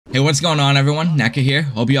Hey, what's going on, everyone? Necca here.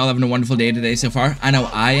 Hope you all having a wonderful day today so far. I know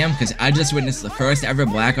I am, because I just witnessed the first ever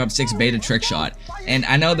Black Ops 6 Beta trick shot. And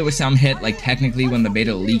I know there was some hit, like technically when the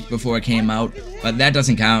beta leaked before it came out, but that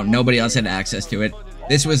doesn't count. Nobody else had access to it.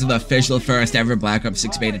 This was the official first ever Black Ops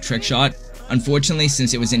 6 Beta trick shot. Unfortunately,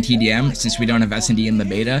 since it was in TDM, since we don't have S&D in the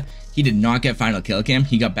beta, he did not get final kill cam.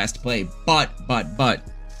 He got best play. But,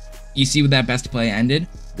 you see what that best play ended?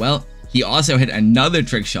 Well, he also hit another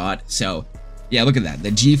trick shot, so yeah, look at that.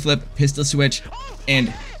 The G-flip, pistol switch,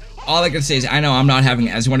 and all I can say is I know I'm not having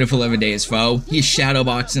as wonderful of a day as Foe. He's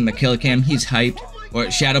shadowboxing the kill cam, he's hyped, or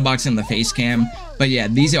shadowboxing the face cam. But yeah,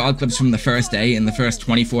 these are all clips from the first day, in the first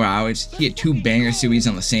 24 hours. He had 2 banger suies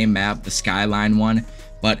on the same map, the Skyline one.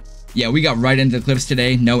 But yeah, we got right into the clips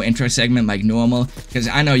today, no intro segment like normal, because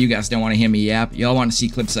I know you guys don't want to hear me yap. Y'all want to see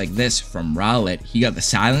clips like this from Rowlet. He got the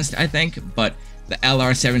silenced, I think, but the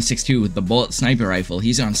LR762 with the bullet sniper rifle,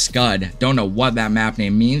 he's on Scud. Don't know what that map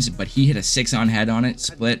name means, but he hit a 6-on head on it,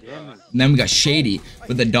 split. And then we got Shady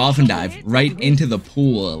with the dolphin dive right into the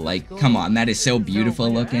pool. Like, come on, that is so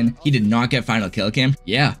beautiful looking. He did not get final kill cam.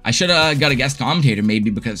 Yeah, I should have got a guest commentator maybe,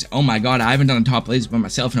 because oh my god, I haven't done a top plays by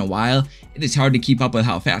myself in a while. It is hard to keep up with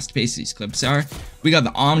how fast paced these clips are. We got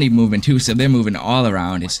the Omni moving too, so they're moving all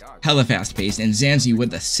around. It's hella fast paced. And Zanzi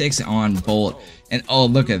with the 6-on bolt. And oh,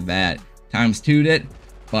 look at that. Times 2'd it,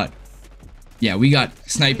 but yeah, we got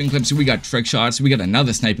sniping clips, we got trick shots, we got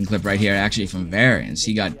another sniping clip right here actually from Variance.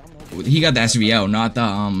 He got the SVO, not the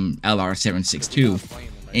LR762,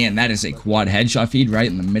 and that is a quad headshot feed right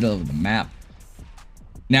in the middle of the map.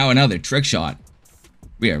 Now another trick shot.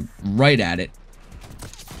 We are right at it.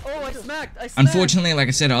 I smacked. Unfortunately, like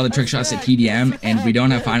I said, all the trick shots at TDM, and we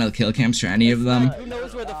don't have final kill cams for any of them.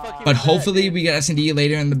 But hopefully we get S&D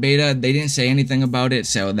later in the beta. They didn't say anything about it,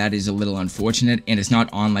 so that is a little unfortunate, and it's not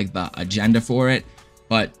on like the agenda for it.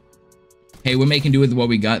 But hey, we're making do with what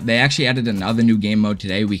we got. They actually added another new game mode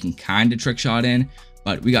today we can kind of trick shot in,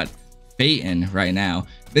 but we got Phaeton right now.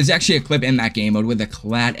 There's actually a clip in that game mode with a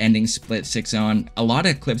collat ending split 6-on. A lot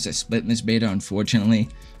of clips are split in this beta, unfortunately.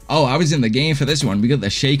 Oh, I was in the game for this one. We got the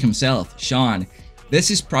Shake himself, Sean.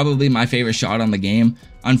 This is probably my favorite shot on the game.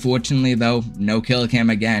 Unfortunately, though, no kill cam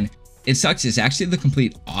again. It sucks. It's actually the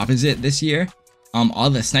complete opposite this year. All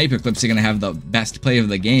the sniper clips are going to have the best play of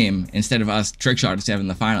the game instead of us trick shots having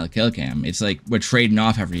the final kill cam. It's like we're trading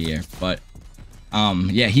off every year. But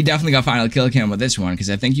yeah, he definitely got final kill cam with this one, because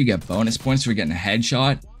I think you get bonus points for getting a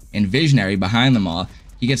headshot. And Visionary behind them all,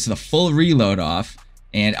 he gets the full reload off.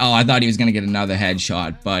 And oh, I thought he was going to get another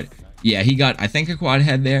headshot, but yeah, he got, I think, a quad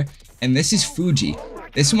head there. And this is Fuji.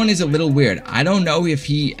 This one is a little weird. I don't know if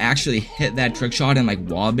he actually hit that trick shot and like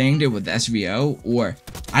wall banged it with SVO, or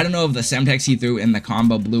I don't know if the Semtex he threw in the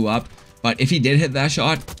combo blew up, but if he did hit that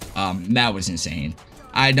shot, that was insane.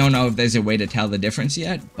 I don't know if there's a way to tell the difference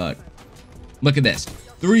yet, but look at this.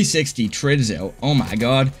 360 Trizzo. Oh my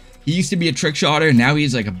god. He used to be a trick shotter, now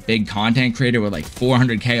he's like a big content creator with like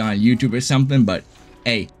 400k on YouTube or something, but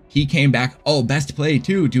hey, he came back. Oh, best play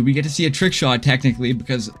too. Do we get to see a trick shot technically?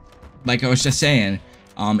 Because, like I was just saying,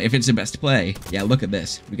 if it's a best play, yeah, look at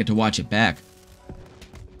this. We get to watch it back.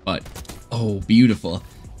 But, oh, beautiful.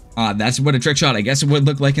 That's what a trick shot, I guess, it would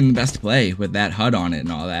look like in the best play with that HUD on it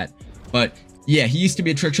and all that. But, yeah, he used to be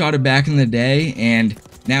a trick shotter back in the day, and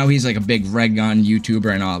now he's like a big red gun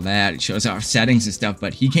YouTuber and all that. It shows off settings and stuff,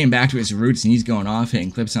 but he came back to his roots and he's going off hitting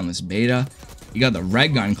clips on this beta. You got the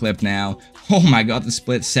red gun clip now. Oh my god, the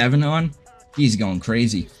split 7-on. He's going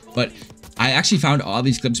crazy. But I actually found all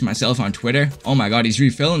these clips myself on Twitter. Oh my god, he's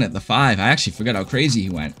refilling it, the 5. I actually forgot how crazy he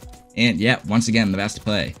went. And yeah, once again, the best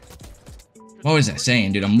play. What was I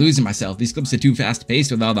saying, dude? I'm losing myself. These clips are too fast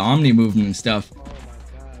paced with all the Omni movement and stuff.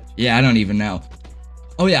 Yeah, I don't even know.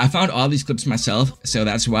 Oh yeah, I found all these clips myself, so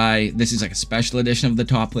that's why this is like a special edition of the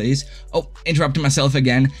top plays. Oh, interrupting myself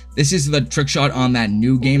again. This is the trick shot on that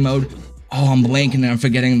new game mode. Oh, I'm blanking and I'm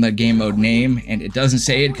forgetting the game mode name, and it doesn't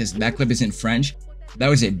say it because that clip is in French. That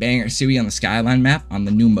was a banger Sui on the Skyline map on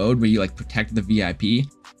the new mode where you like protect the VIP.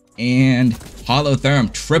 And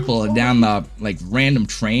Holotherm triple down the like random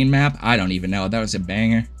train map. I don't even know. That was a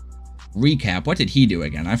banger. Recap. What did he do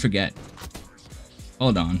again? I forget.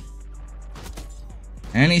 Hold on.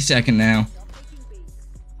 Any second now.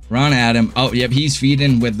 Run at him. Oh, yep, he's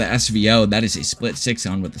feeding with the SVO. That is a split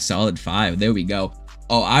 6-on with the solid 5. There we go.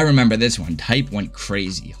 Oh, I remember this one. Type went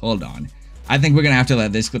crazy. Hold on. I think we're going to have to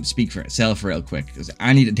let this clip speak for itself real quick, because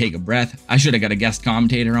I need to take a breath. I should have got a guest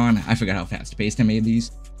commentator on. I forgot how fast-paced I made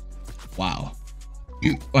these. Wow.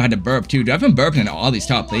 Oh, I had to burp, too. Dude, I've been burping in all these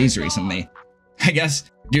top plays recently. I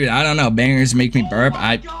guess, dude, I don't know. Bangers make me burp.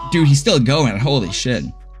 Dude, he's still going. Holy shit.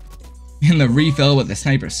 In the refill with the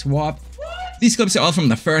sniper swap. These clips are all from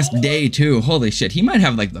the first day too. Holy shit, he might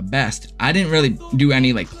have like the best. I didn't really do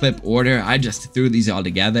any like clip order. I just threw these all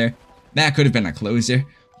together. That could have been a closer.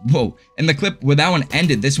 Whoa, and the clip where that one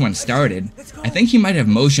ended, this one started. I think he might have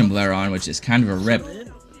motion blur on, which is kind of a rip.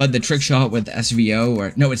 But the trick shot with SVO,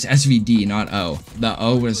 or no, it's SVD, not O. The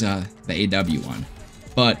O was the AW one.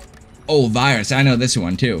 But, oh, Virus, I know this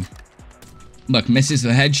one too. Look, misses the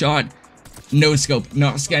headshot. No scope,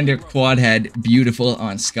 not Skender, quad head, beautiful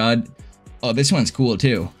on Scud. Oh, this one's cool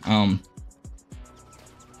too.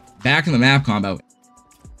 Back in the map combo.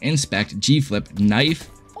 Inspect, G-flip, knife.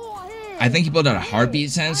 I think he pulled out a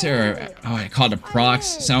heartbeat sensor, or oh, I called it prox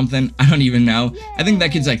something. I don't even know. I think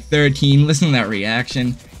that kid's like 13. Listen to that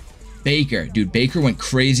reaction. Baker, dude, Baker went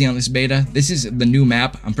crazy on this beta. This is the new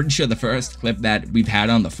map. I'm pretty sure the first clip that we've had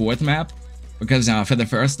on the 4th map, because for the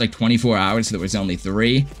first like 24 hours there was only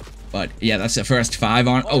 3. But yeah, that's the first 5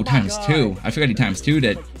 on. Oh, ×2. I forgot he ×2'd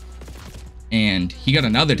it. And he got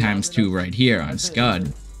another ×2 right here on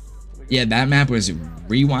Scud. Yeah, that map was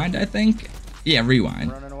Rewind, I think. Yeah,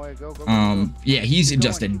 Rewind. Yeah, he's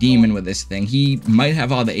just a demon with this thing. He might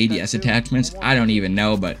have all the ADS attachments. I don't even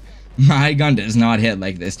know, but my gun does not hit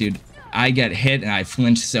like this, dude. I get hit and I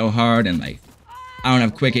flinch so hard, and like, I don't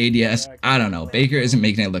have quick ADS. I don't know. Baker isn't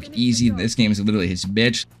making it look easy. This game is literally his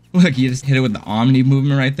bitch. Look, he just hit it with the Omni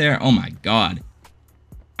movement right there. Oh my god.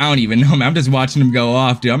 I don't even know, man. I'm just watching him go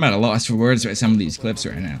off, dude. I'm at a loss for words with some of these clips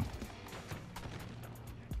right now.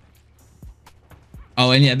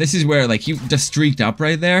 Oh, and yeah, this is where, like, he just streaked up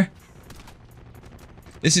right there.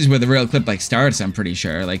 This is where the real clip, like, starts, I'm pretty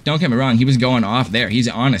sure. Like, don't get me wrong, he was going off there. He's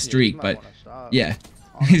on a streak, but, yeah.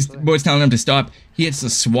 His boy's telling him to stop. He hits the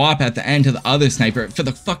swap at the end to the other sniper for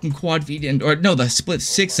the fucking quad feed, and, or, no, the split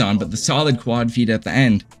 6 on, but the solid quad feed at the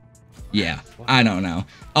end. Yeah, I don't know.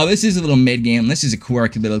 Oh, this is a little mid-game. This is a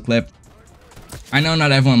quirky little clip. I know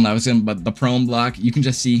not everyone loves him, but the prone block, you can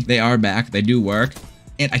just see they are back. They do work.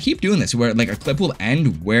 And I keep doing this where like a clip will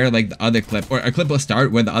end where like the other clip, or a clip will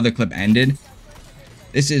start where the other clip ended.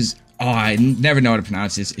 This is, oh, I never know how to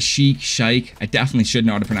pronounce this. Shike. I definitely should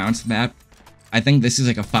know how to pronounce that. I think this is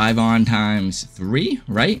like a 5 on ×3,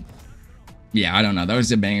 right? Yeah, I don't know. That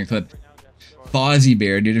was a banger clip. Fozzie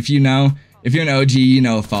Bear, dude. If you're an OG, you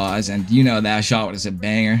know Foz, and you know that shot was a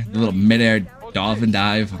banger. The little midair dolphin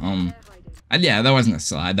dive. Yeah, that wasn't a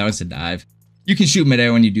slide. That was a dive. You can shoot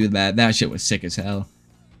midair when you do that. That shit was sick as hell.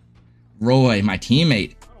 Roy, my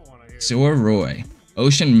teammate. SoaR Roy.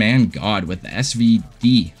 Ocean Man God with the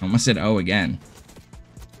SVD. Almost said O again.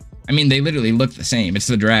 I mean, they literally look the same. It's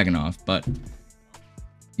the Dragunov, but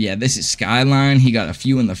yeah, this is Skyline. He got a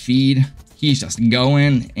few in the feed. He's just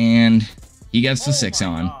going, and he gets the 6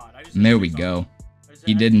 on. And there we go.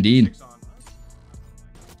 He did indeed.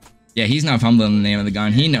 Yeah, he's not fumbling the name of the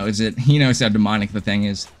gun. He knows it. He knows how demonic the thing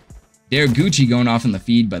is. Dare Gucci going off in the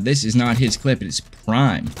feed, but this is not his clip. It is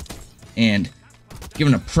Prime. And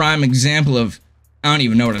given a prime example of, I don't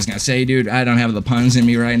even know what I was going to say, dude. I don't have the puns in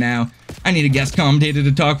me right now. I need a guest commentator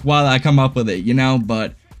to talk while I come up with it, you know?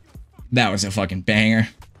 But that was a fucking banger.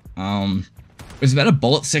 Was that a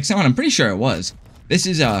bullet 6 on? I'm pretty sure it was. This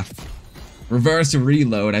is a reverse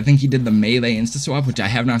reload. I think he did the melee insta swap, which I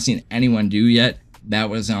have not seen anyone do yet. That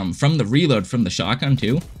was from the reload from the shotgun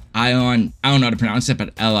too. I don't know how to pronounce it,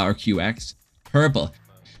 but LRQX. Purple.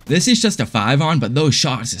 This is just a 5 on, but those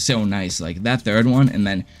shots are so nice. Like that 3rd one, and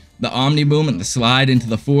then the Omni boom and the slide into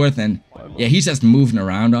the 4th, and yeah, he's just moving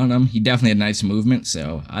around on them. He definitely had nice movement,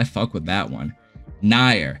 so I fuck with that one.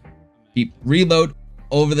 Nair. He reload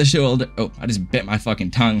over the shoulder. Oh, I just bit my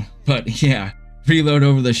fucking tongue. But yeah, reload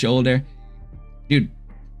over the shoulder. Dude,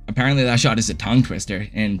 apparently that shot is a tongue twister,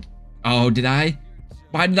 and oh, did I?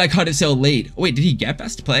 Why did I cut it so late? Oh, wait, did he get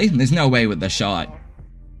best play? There's no way with the shot.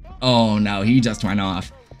 Oh no, he just went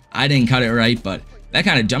off. I didn't cut it right, but that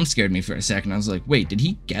kind of jump scared me for a second. I was like, wait, did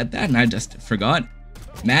he get that? And I just forgot.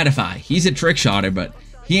 MWIII, he's a trick shotter, but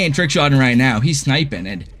he ain't trick shotting right now. He's sniping,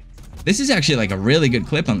 and this is actually like a really good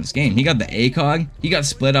clip on this game. He got the ACOG. He got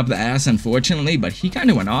split up the ass, unfortunately, but he kind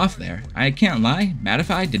of went off there. I can't lie.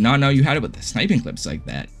 MWIII did not know you had it with the sniping clips like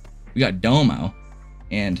that. We got Domo,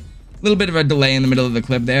 and a little bit of a delay in the middle of the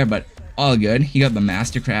clip there, but all good. He got the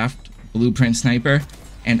Mastercraft Blueprint Sniper,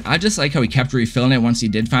 and I just like how he kept refilling it once he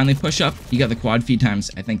did finally push up. He got the quad feed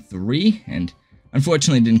times, I think, 3, and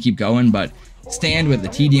unfortunately didn't keep going, but stand with the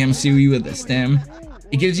TDM SUI with the stem.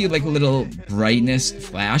 It gives you like a little brightness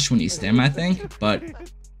flash when you stem, I think, but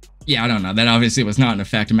yeah, I don't know. That obviously was not an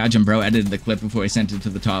effect. Imagine bro edited the clip before he sent it to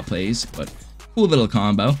the top plays, but cool little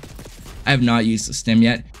combo. I have not used the stem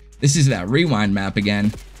yet. This is that rewind map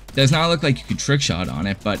again. Does not look like you could trick shot on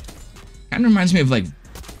it, but kind of reminds me of like,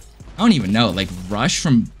 I I don't even know, like rush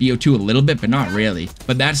from BO2 a little bit, but not really.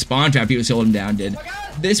 But that spawn trap he was holding down did.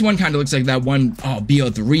 This one kind of looks like that one,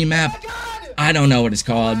 BO3 map. I don't know what it's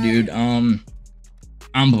called, dude. I'm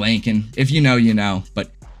blanking. If you know, you know. But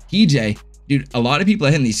TJ, dude, a lot of people are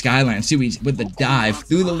hitting these skyline suites with the dive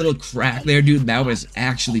through the little crack there, dude. That was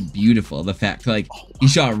actually beautiful. The fact, like, he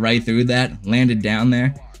shot right through that, landed down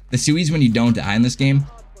there. The suites when you don't die in this game,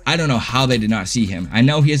 I don't know how they did not see him. I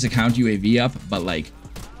know he has a count UAV up, but like,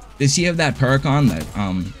 does he have that perk on,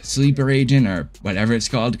 that sleeper agent or whatever it's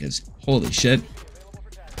called? Because holy shit,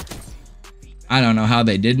 I don't know how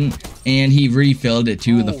they didn't. And he refilled it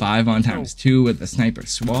to the 5-on-2 with the sniper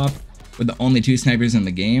swap, with the only 2 snipers in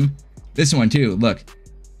the game. This one too, look,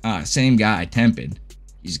 same guy, Tempid.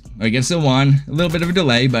 He gets the 1, a little bit of a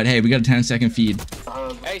delay, but hey, we got a 10-second feed.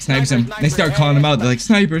 Snipes him. They start calling him out. They're like,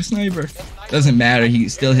 sniper, sniper. Doesn't matter. He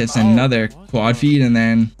still hits another quad feed and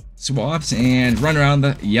then swaps and run around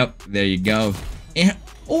the. Yep, there you go. And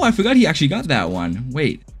oh, I forgot he actually got that one.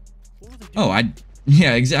 Wait. Oh,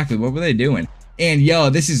 yeah, exactly. What were they doing? And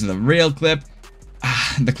yo, this is the real clip.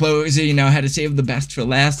 The closer, you know, had to save the best for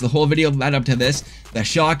last. The whole video led up to this. The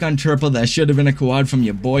shotgun triple that should have been a quad from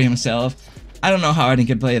your boy himself. I don't know how I didn't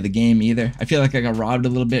get play of the game either. I feel like I got robbed a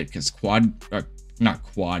little bit because Cobb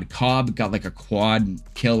got like a quad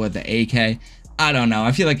kill with the AK. I don't know.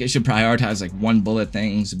 I feel like it should prioritize like 1 bullet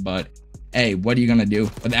things, but hey, what are you gonna do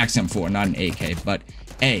with the XM4, not an AK? But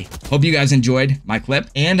hey, hope you guys enjoyed my clip,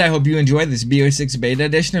 and I hope you enjoyed this BO6 Beta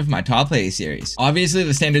edition of my Top Plays series. Obviously,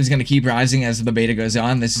 the standard is going to keep rising as the beta goes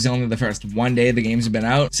on. This is only the first 1 day the game's been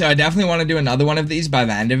out, so I definitely want to do another one of these by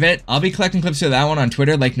the end of it. I'll be collecting clips for that one on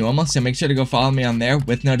Twitter like normal, so make sure to go follow me on there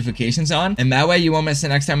with notifications on, and that way you won't miss the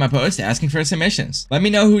next time I post asking for submissions. Let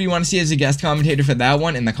me know who you want to see as a guest commentator for that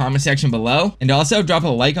one in the comment section below, and also drop a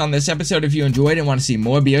like on this episode if you enjoyed and want to see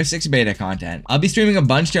more BO6 Beta content. I'll be streaming a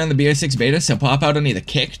bunch during the BO6 Beta, so pop out on either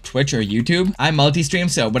Kick, Twitch, or YouTube. I multi-stream,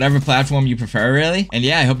 so whatever platform you prefer, really. And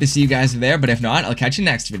yeah, I hope to see you guys there, but if not, I'll catch you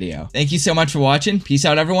next video. Thank you so much for watching. Peace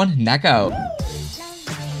out, everyone. Necca out.